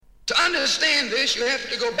To understand this, you have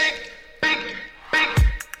to go back.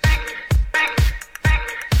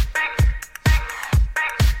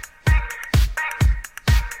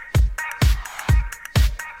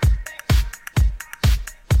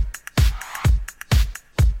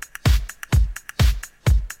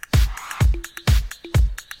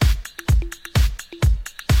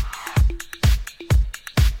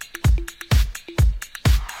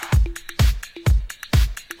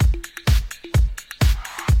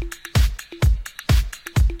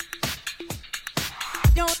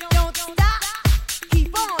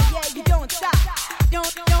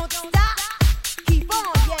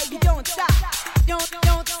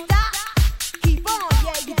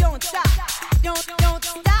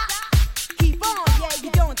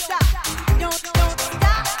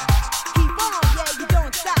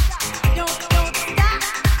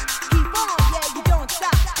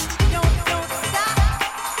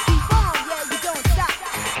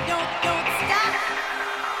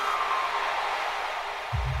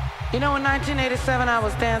 I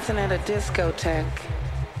was dancing at a discotheque,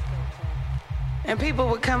 and people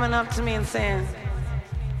were coming up to me and saying,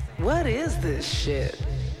 "What is this shit?"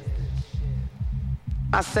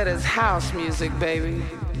 I said, "It's house music, baby."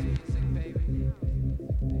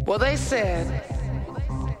 Well, they said,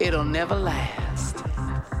 "It'll never last."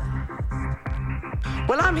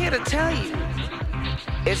 Well, I'm here to tell you,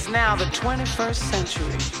 it's now the 21st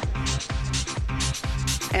century,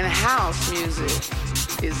 and house music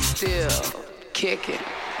is still kicking.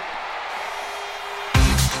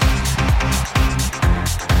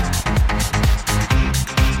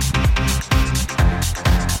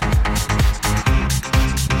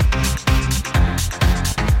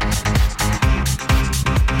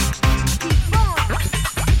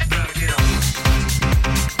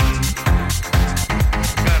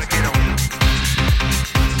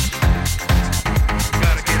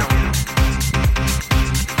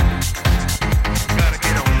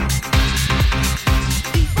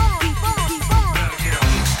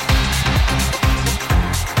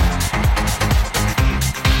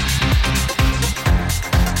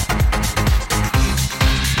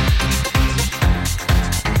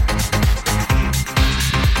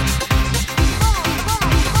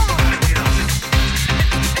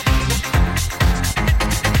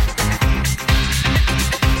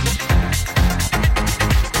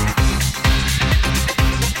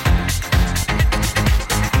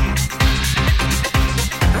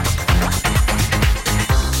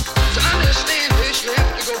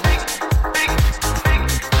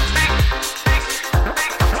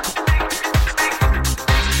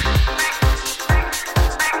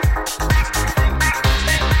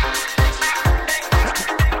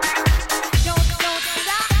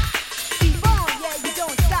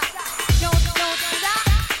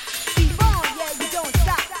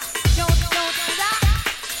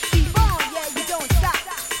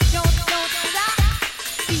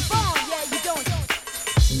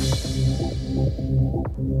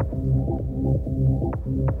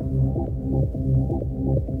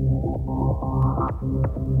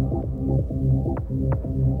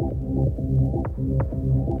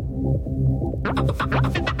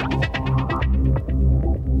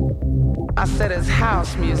 I said, "It's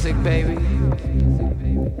house music, baby."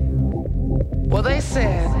 Well, they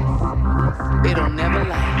said, "It'll never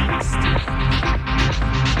last."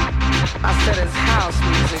 I said, "It's house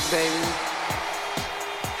music, baby."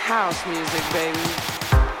 House music, baby.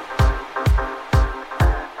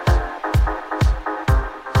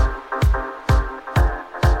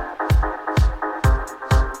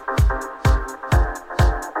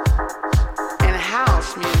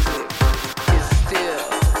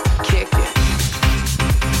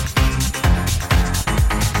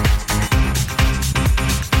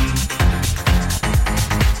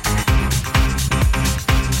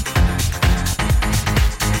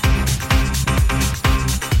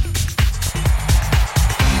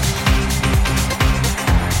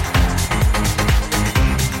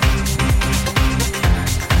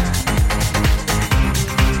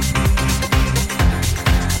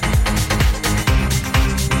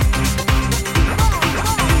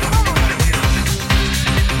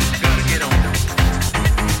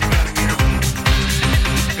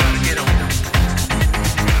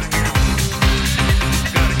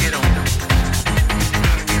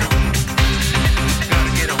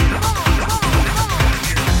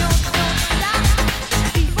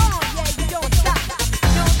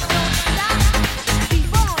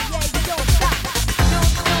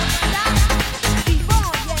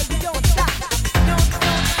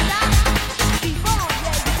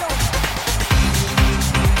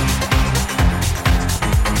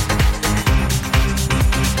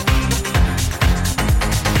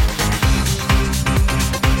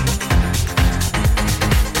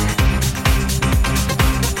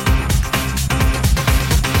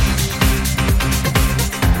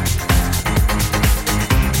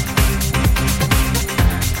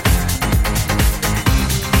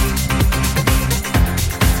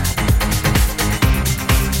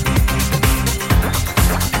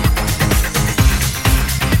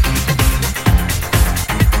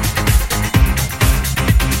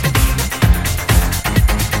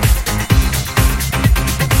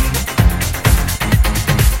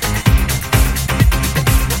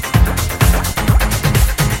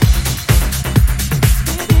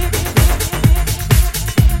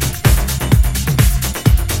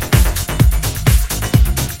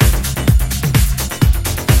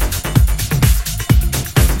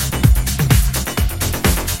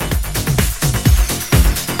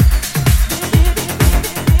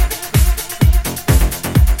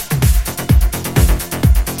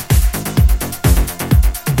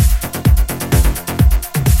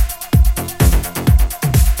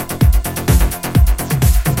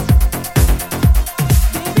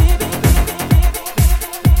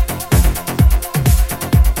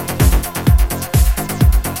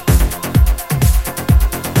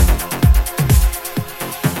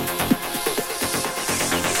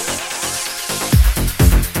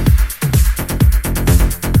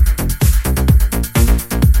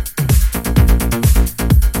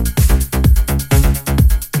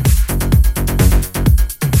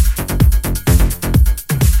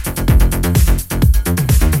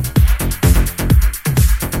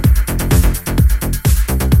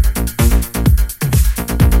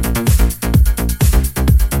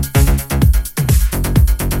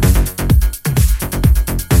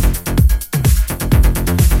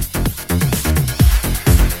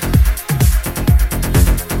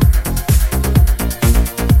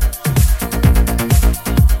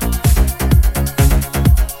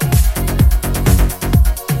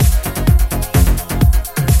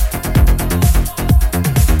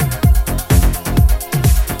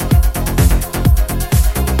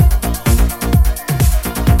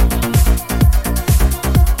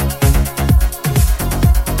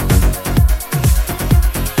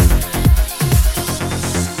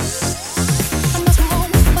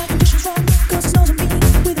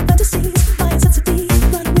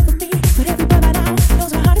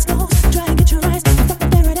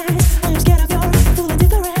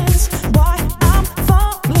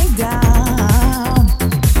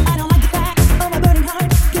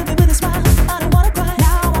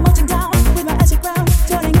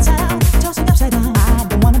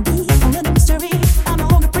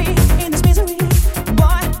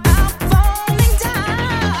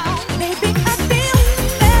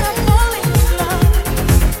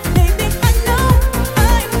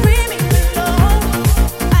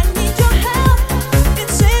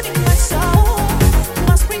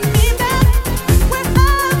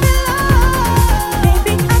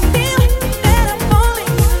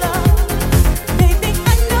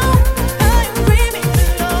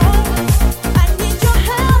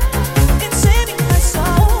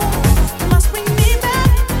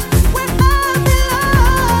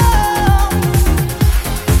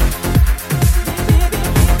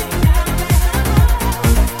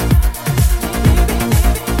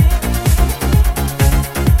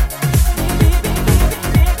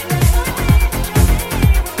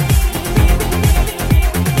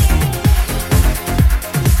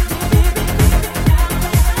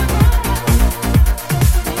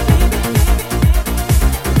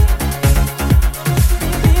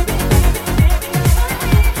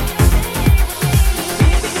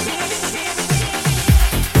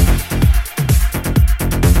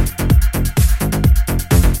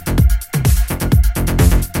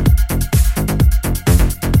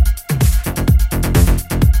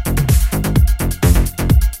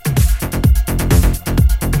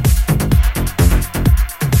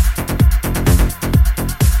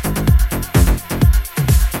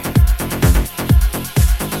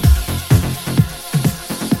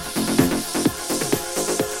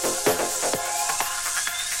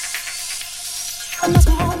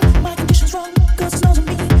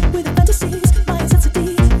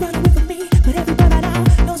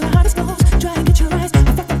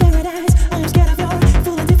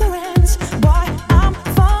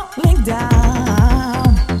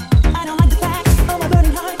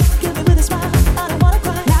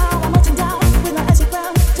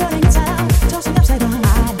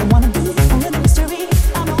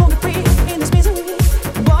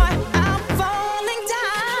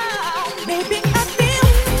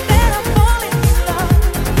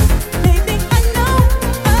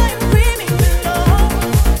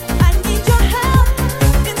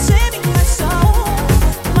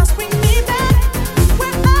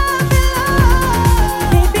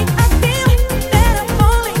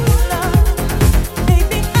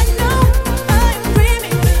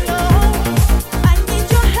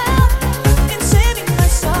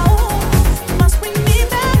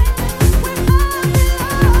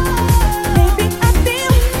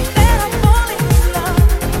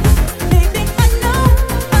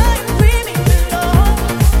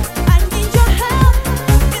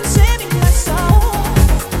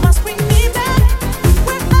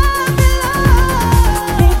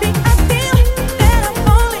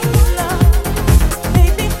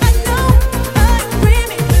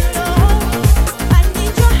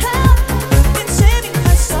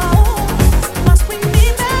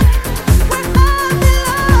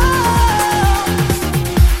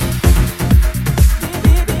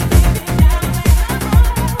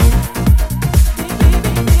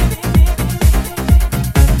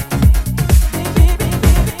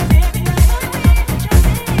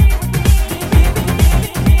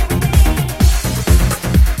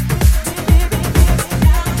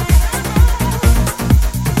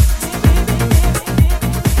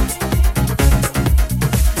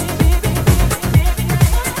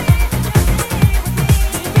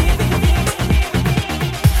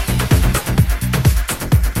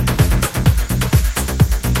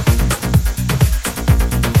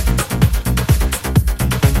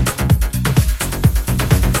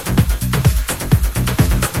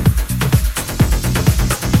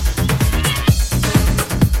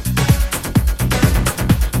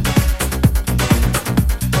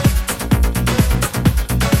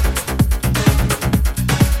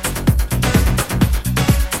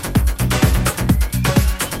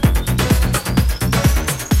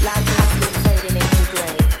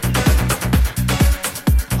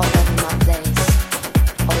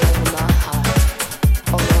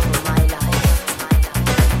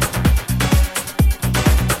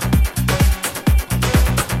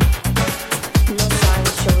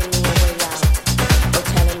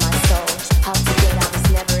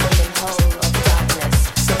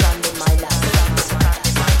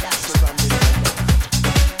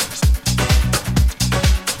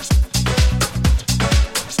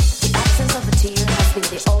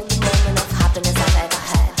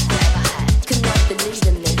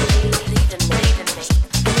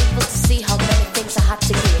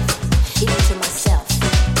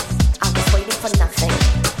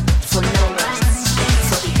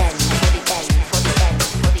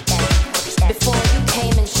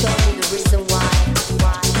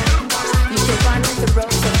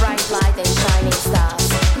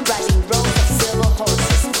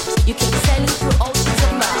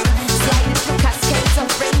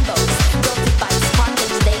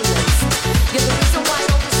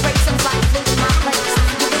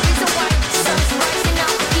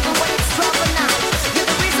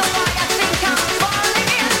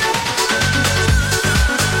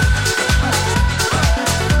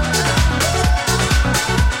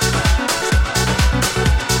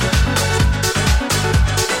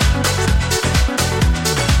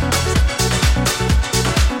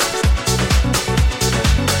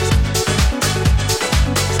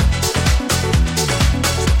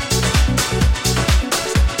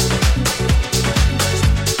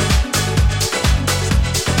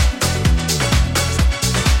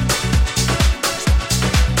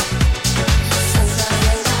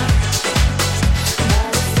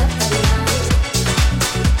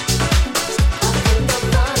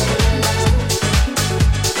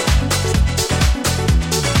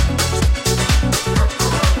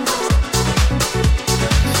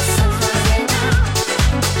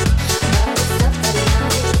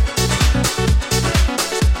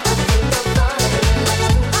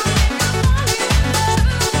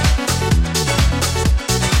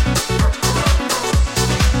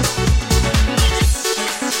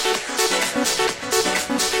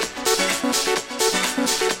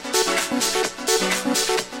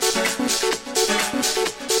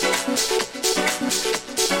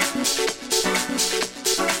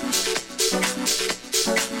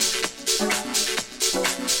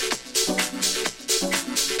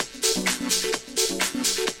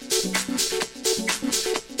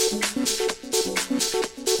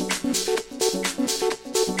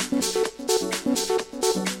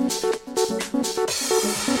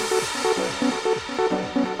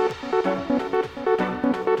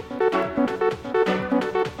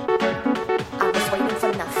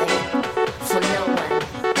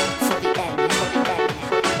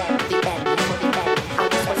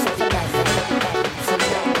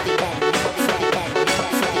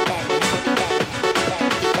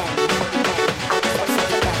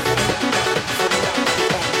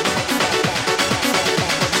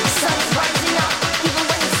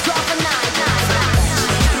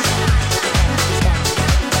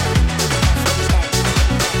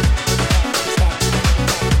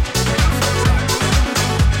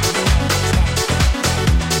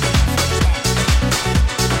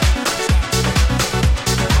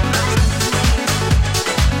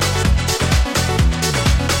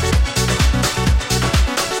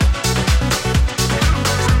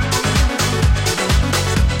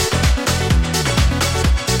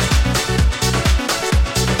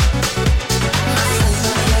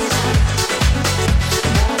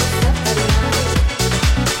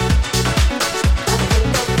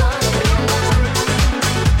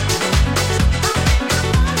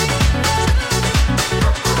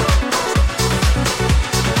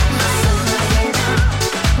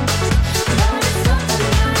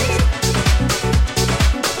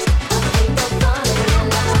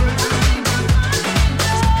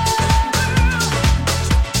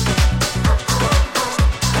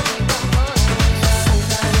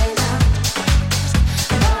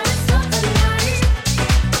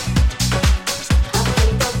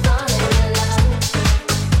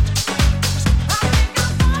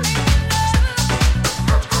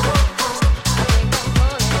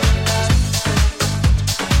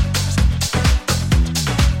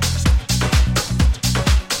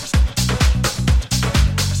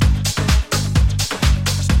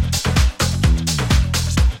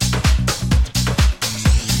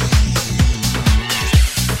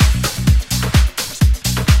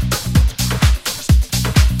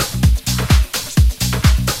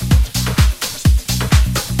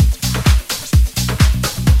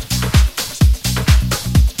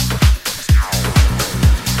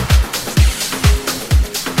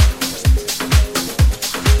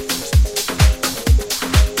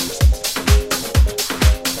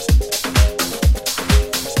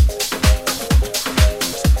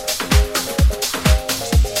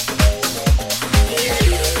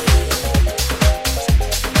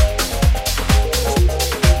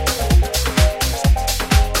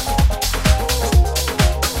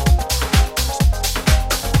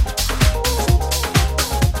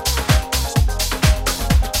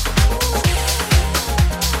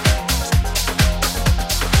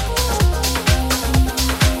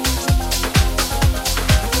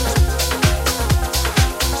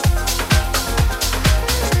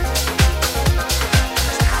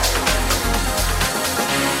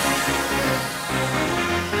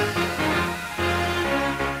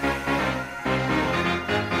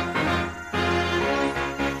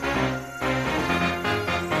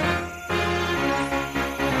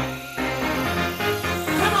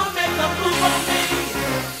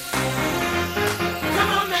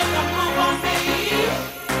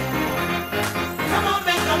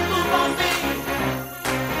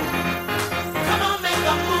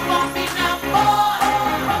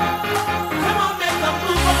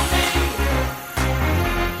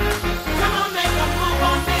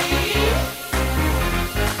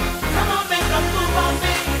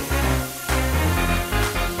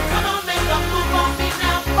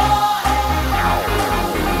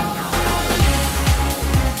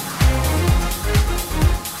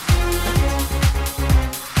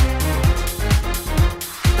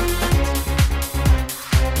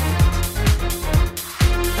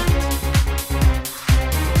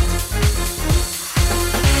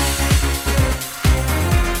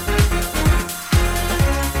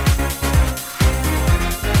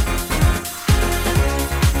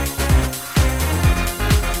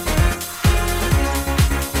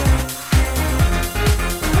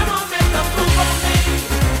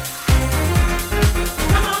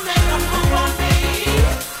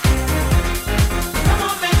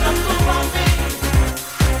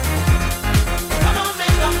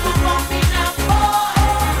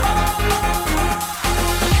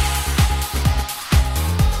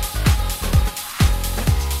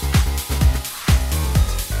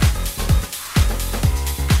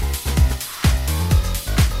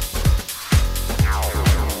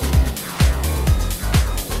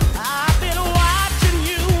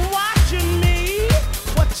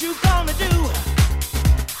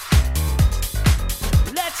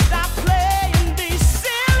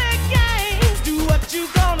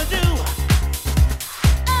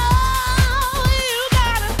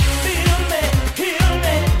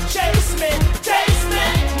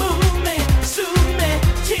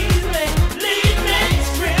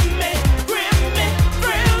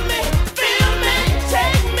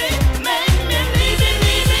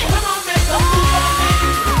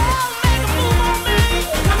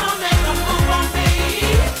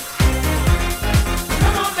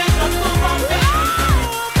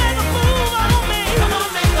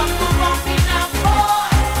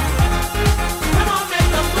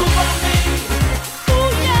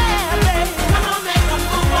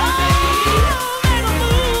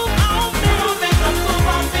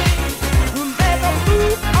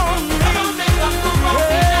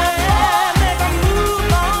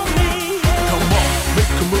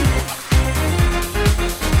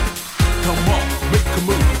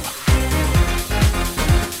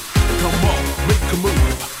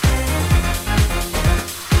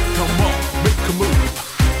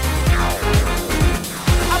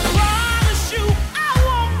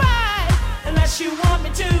 you want me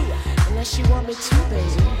to. Unless you want me to,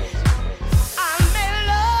 baby. I make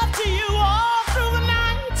love to you all through the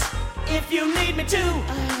night. If you need me to.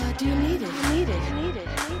 Do you need it? Need it? Need it?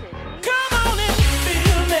 Need it? Come on and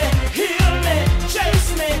feel me, heal me,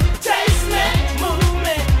 chase me, taste me, move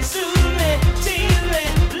me, soothe me, tease me,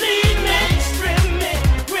 lead me, strip me,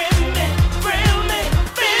 grip me, thrill me,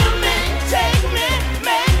 feel me, take me,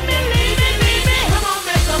 make me, leave me. Come on,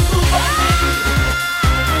 make a move on me.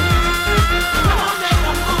 Come on, make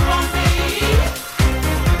a move on me.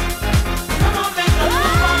 Come on, make a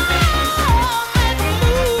move on me. Make a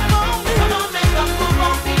move on me. Come on, make a move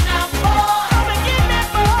on me now, boy. Come and get that.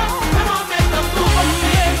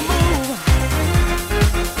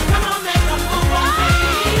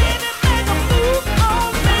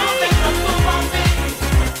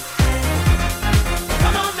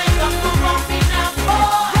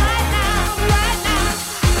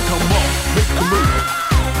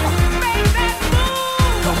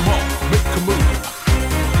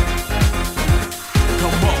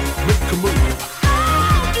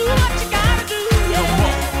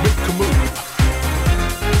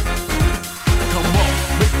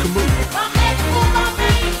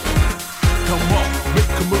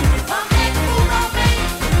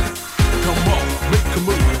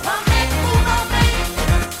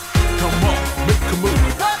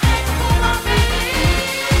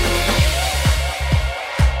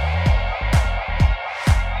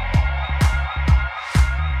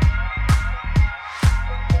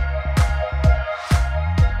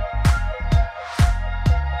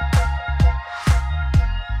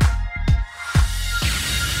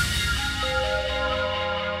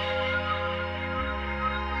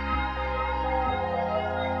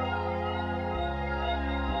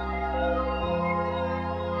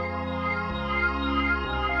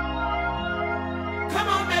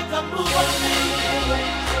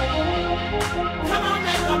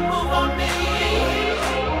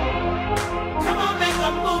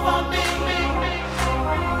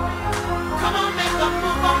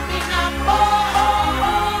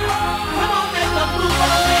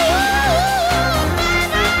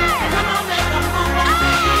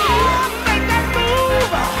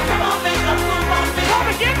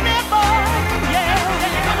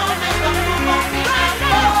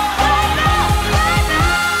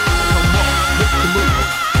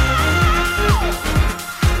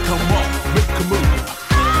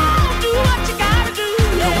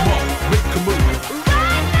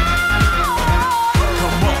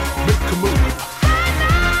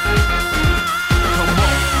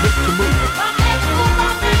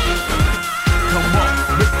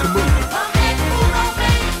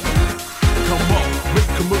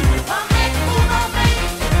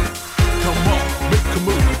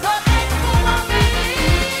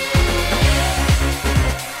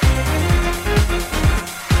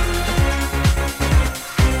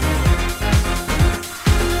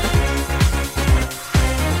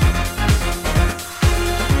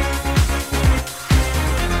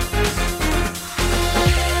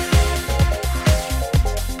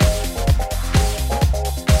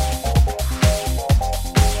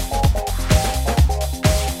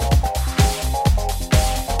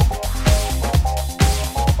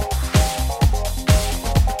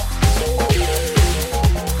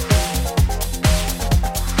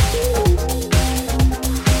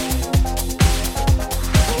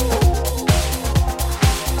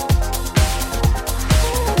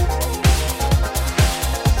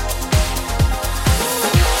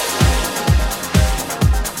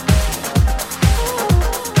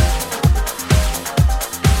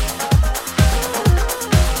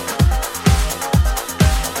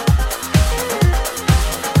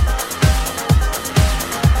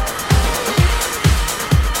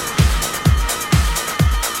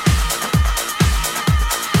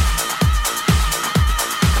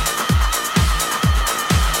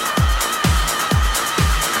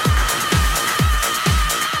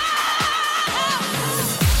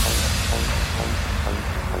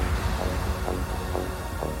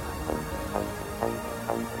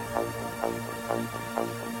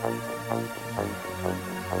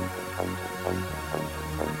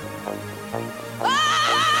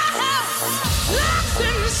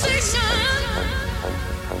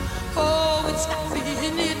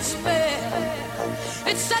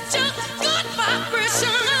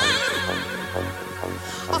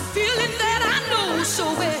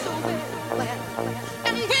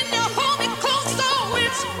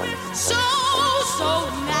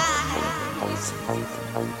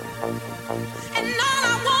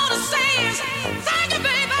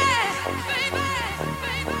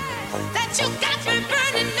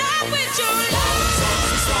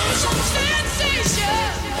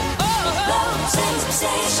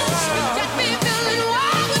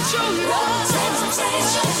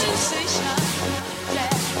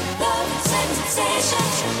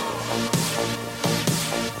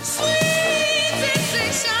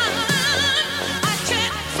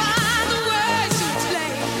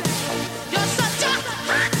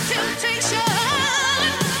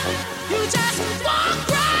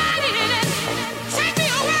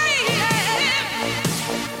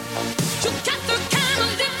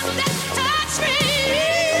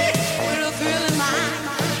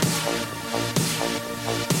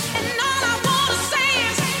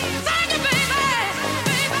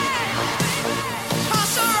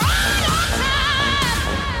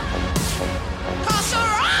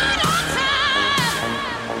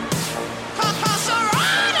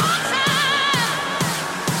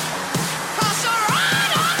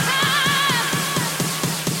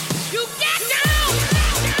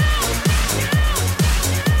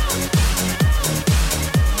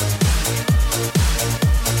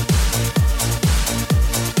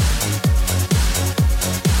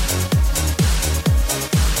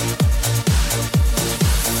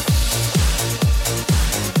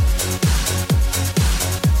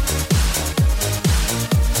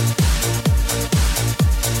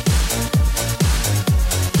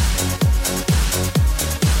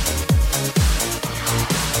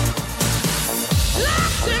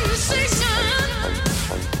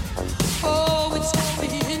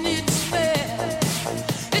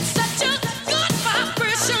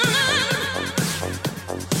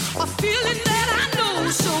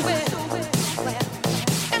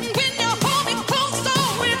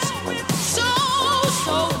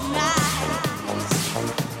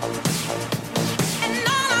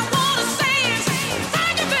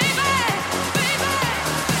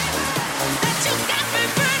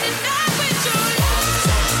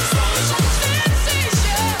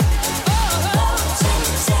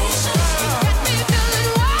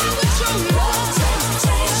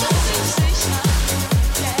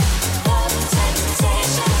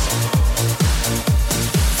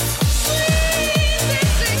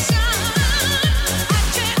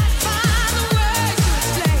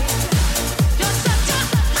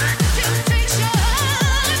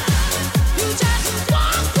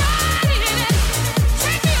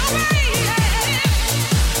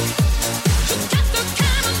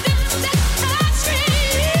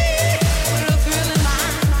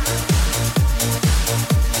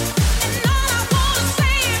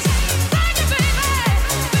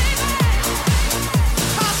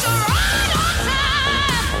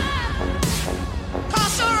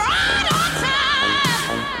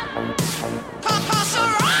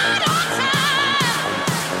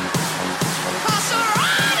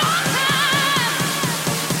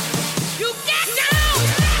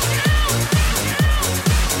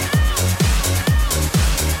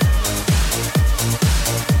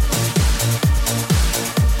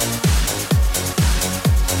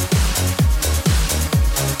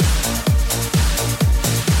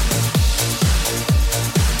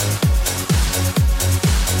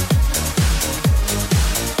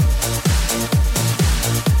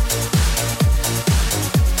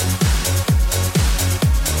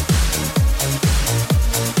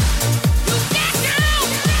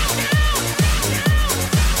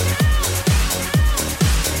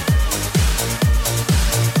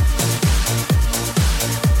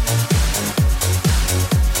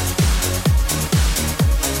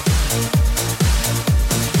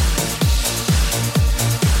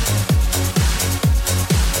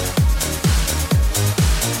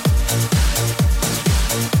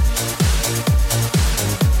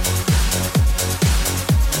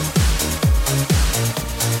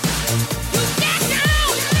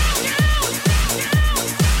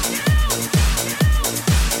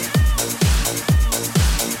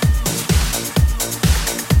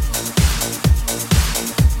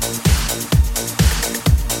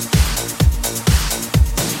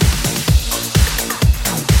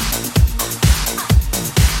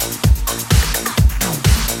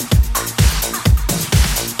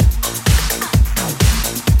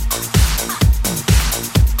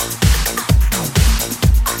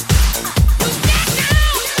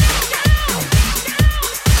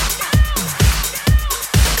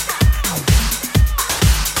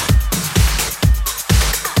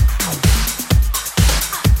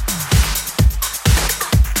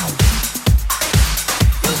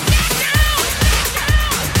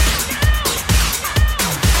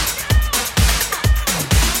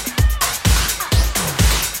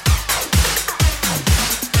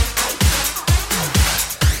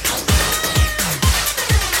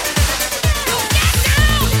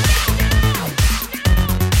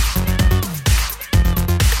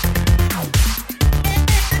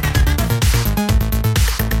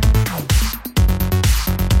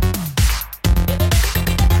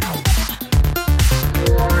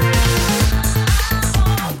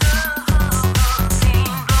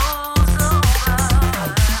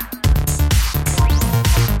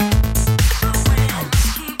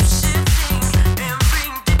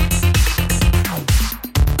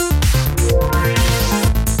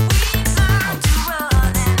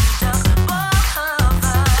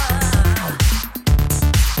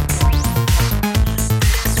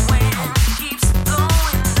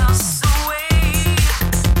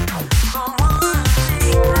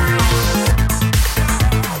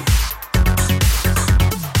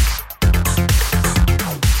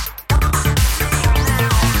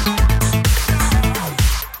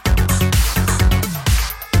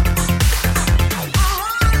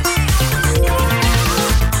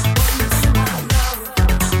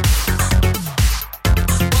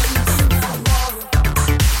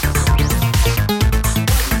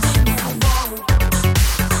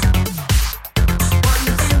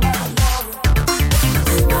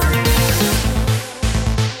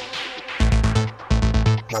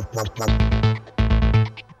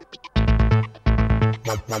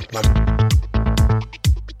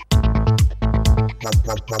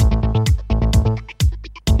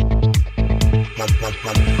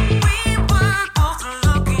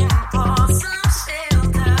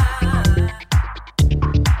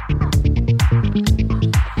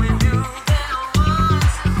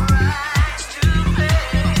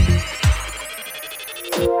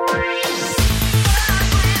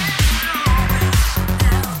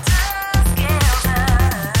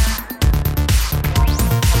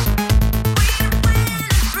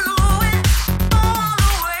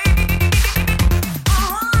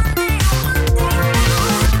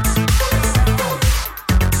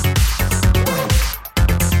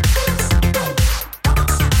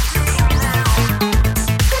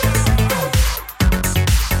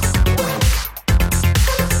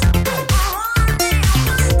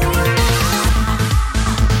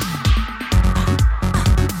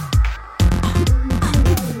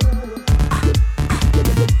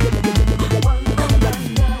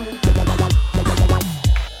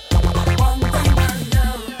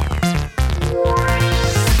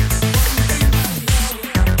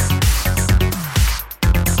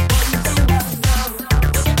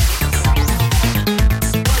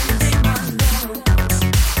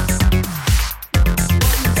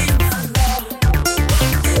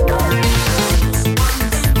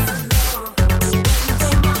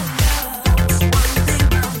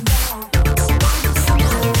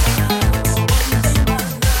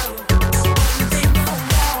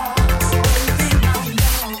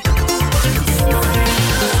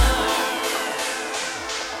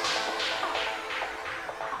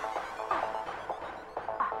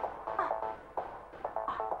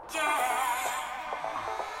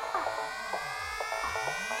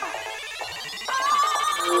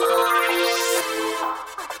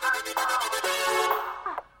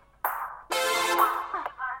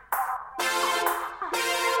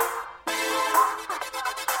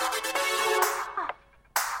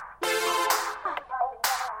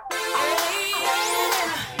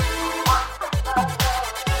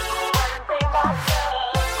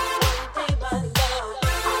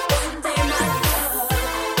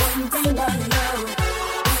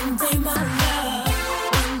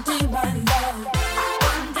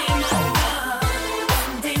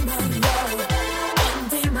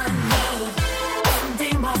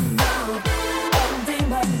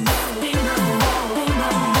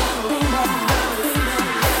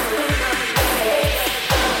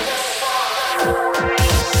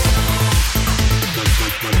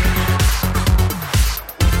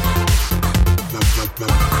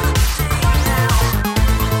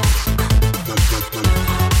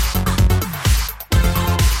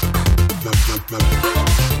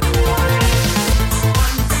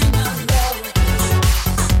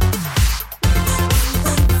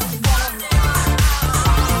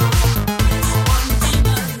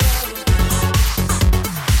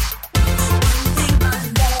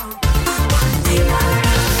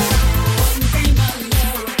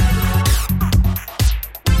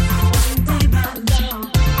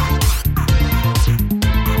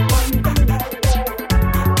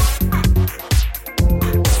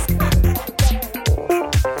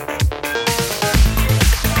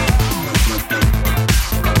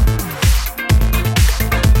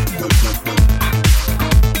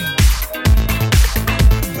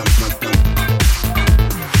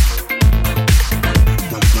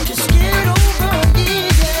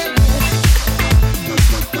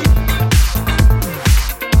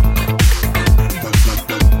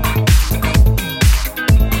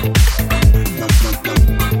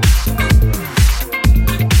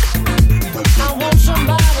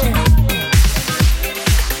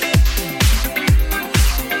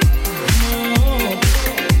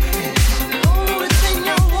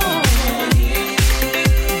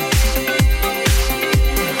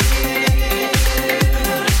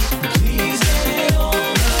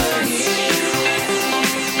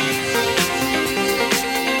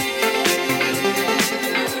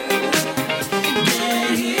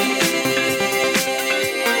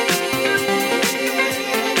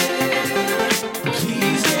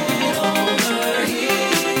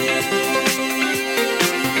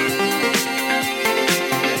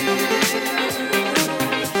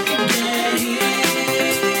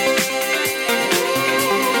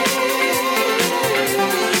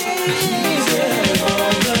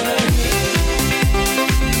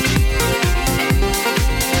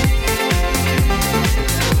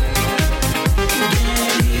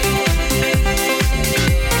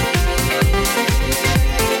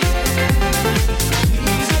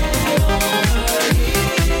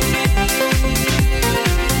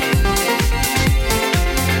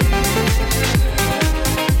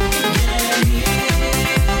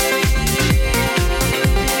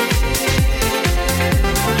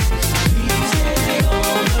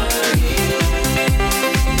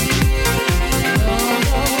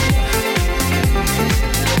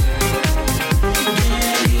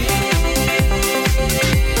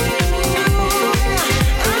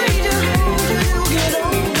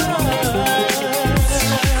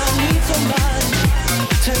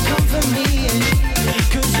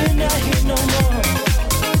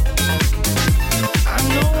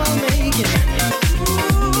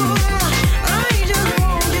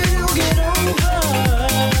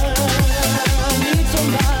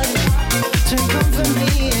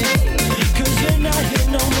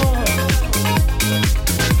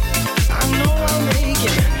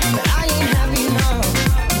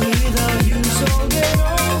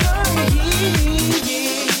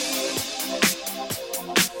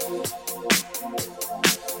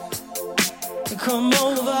 come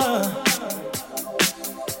over.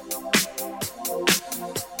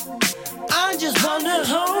 I just wanna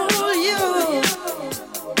hold you.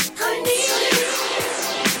 I need you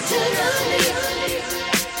to love me.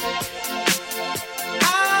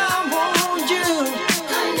 I want you.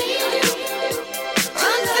 I need you.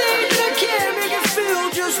 I think I can make you feel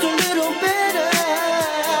just a little better.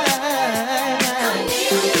 I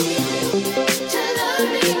need you to love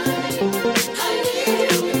me. I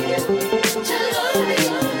need you to love me.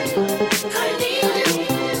 I need you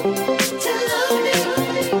to love me.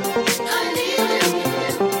 I need you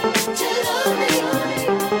to love me.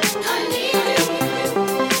 I need you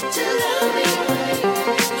to love me.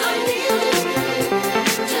 I need you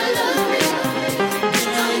to love me.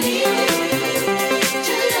 I need you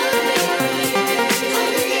to love me.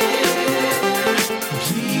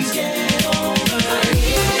 Please get over. I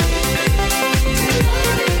need you to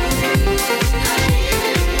love me. I need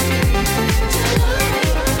you to love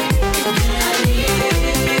me. I need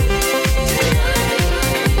you to love me.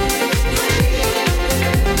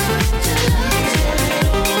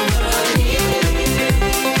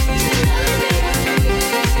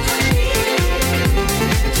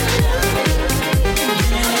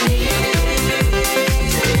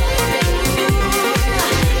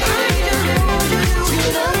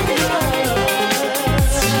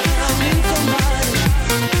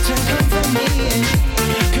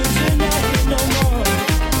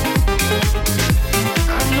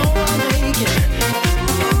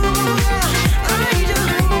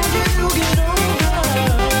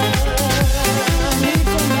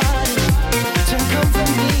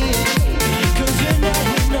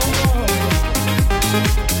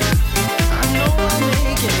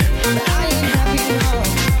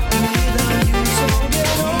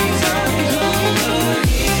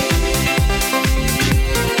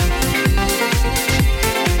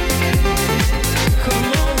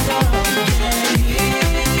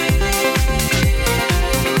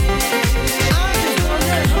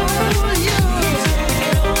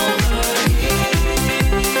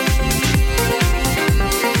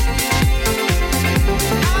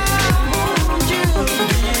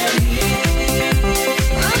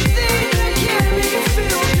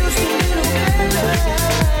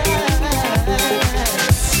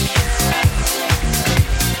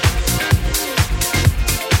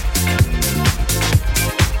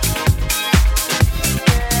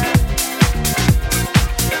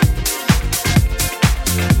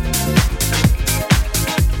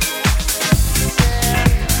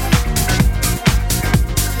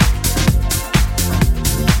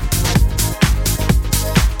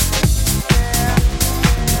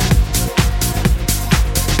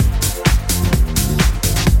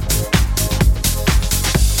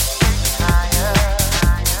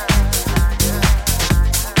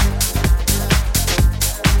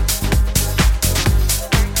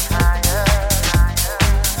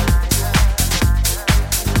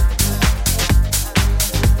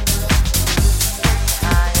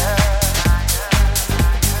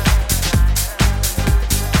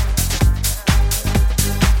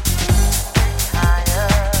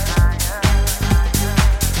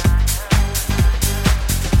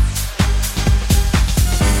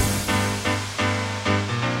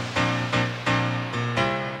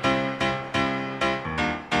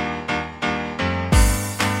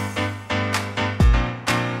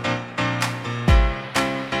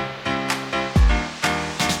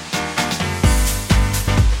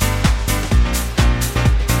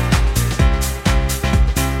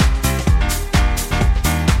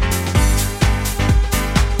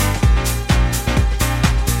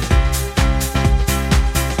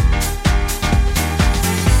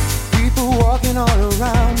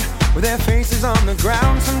 With their faces on the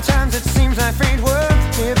ground, sometimes it seems life ain't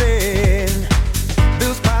worth living.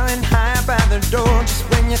 Bills piling high up at the door. Just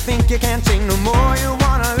when you think you can't take no more, you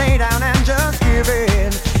wanna lay down and just give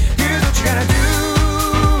in. Here's what you gotta do: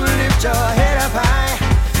 lift your head up high,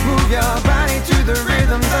 move your body to the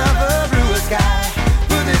rhythms of a bluer sky.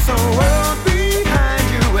 Put this whole world behind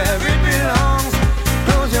you where it belongs.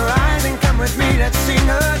 Close your eyes and come with me, let's sing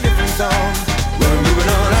a different song. We're moving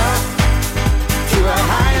on up to a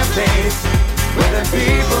higher place, where the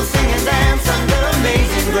people sing and dance under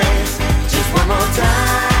amazing grace. Just one more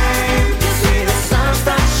time, you see the sun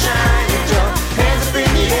start shining. Your hands up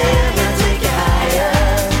in the air and take you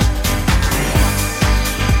higher.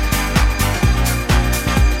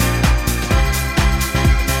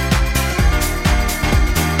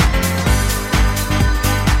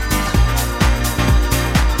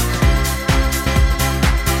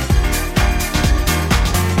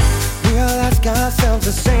 ourselves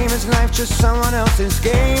the same. Is life just someone else's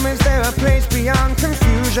game? Is there a place beyond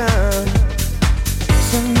confusion?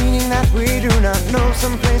 Some meaning that we do not know,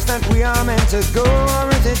 some place that we are meant to go,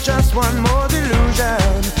 or is it just one more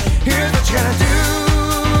delusion? Here's what you gotta do: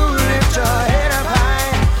 lift your head up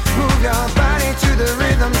high, move your body to the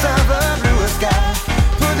rhythms of a bluer sky.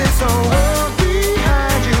 Put this whole world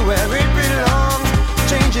behind you where it belongs.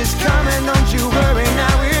 Change is coming, don't you worry,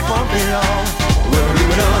 now it won't be long. We're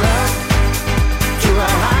moving on up to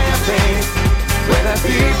a higher pace, where the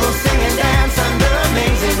people sing and dance under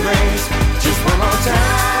amazing grace. Just one more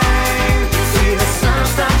time, see the sun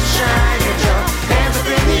start to shine. Get your hands up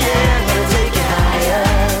in the air, we'll take it higher.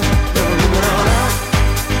 We're moving on up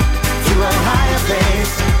to a higher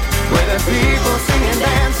pace, where the people sing and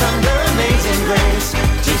dance under amazing grace.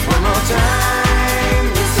 Just one more time,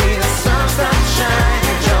 see the sun start to shine.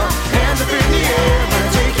 Get your hands up in the air, we'll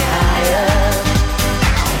take it higher.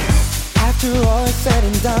 After all is said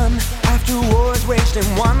and done, after war is waged and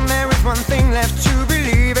won, there is one thing left to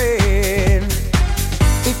believe in.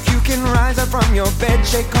 If you can rise up from your bed,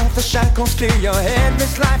 shake off the shackles, clear your head.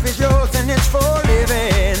 This life is yours and it's for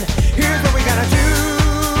living.